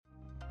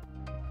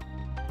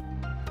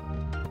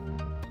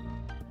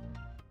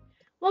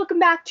Welcome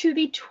back to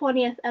the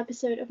 20th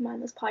episode of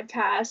Mindless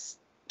Podcast.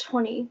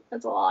 20,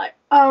 that's a lot.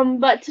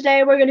 But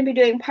today we're going to be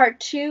doing part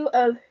 2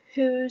 of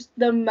who's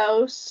the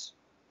most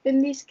in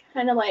these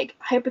kind of like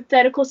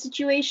hypothetical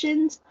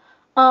situations.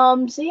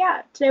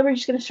 Today we're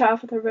just going to start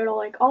off with a riddle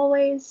like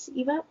always.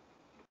 Eva?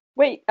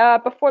 Wait,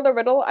 before the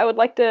riddle, I would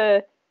like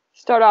to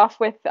start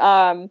off with,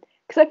 because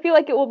I feel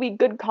like it will be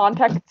good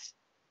context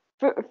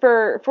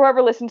for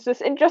whoever listens to this,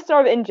 and just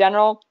sort of in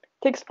general,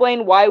 to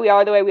explain why we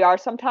are the way we are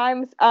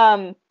sometimes.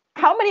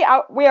 How many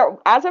we are,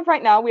 as of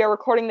right now, we are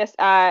recording this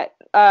at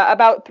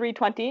about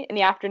 3:20 in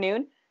the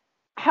afternoon.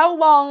 How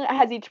long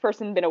has each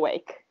person been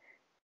awake?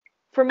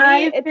 For me,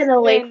 I've been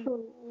awake for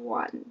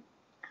 1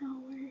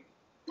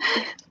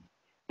 hour.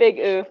 Big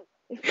oof.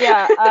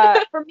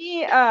 Yeah, for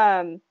me,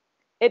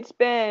 it's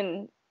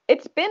been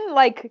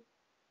like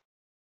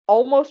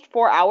almost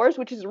 4 hours,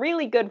 which is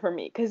really good for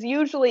me, because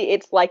usually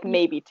it's like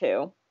maybe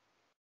 2.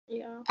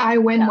 Yeah. I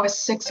win with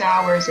 6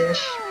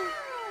 hours-ish.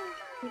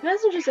 You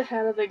guys are just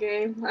ahead of the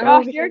game.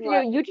 Gosh,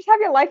 you just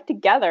have your life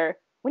together.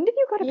 When did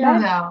you go to bed?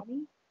 No.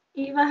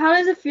 Eva, how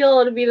does it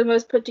feel to be the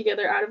most put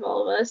together out of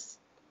all of us?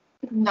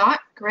 Not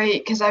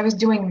great, because I was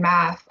doing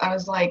math. I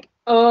was like,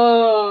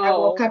 Oh. I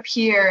woke up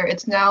here.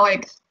 It's now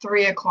like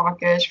 3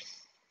 o'clock-ish.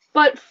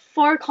 But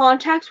for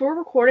context, we're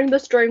recording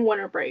this during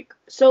winter break.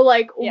 So,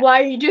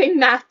 why are you doing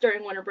math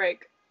during winter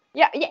break?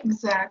 Yeah.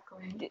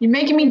 Exactly. You're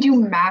making me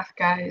do math,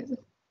 guys.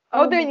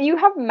 Oh, then you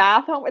have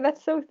math homework?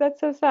 That's so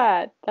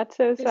sad. That's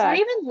so sad. Is that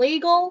even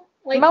legal?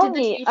 Melanie, did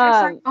the teacher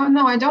start? Oh,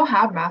 no, I don't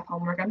have math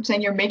homework. I'm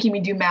saying you're making me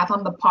do math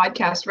on the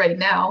podcast right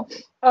now.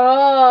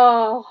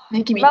 Oh.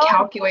 Making me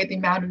calculate the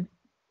amount of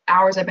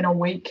hours I've been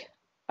awake.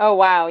 Oh,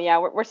 wow. Yeah,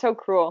 we're so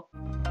cruel.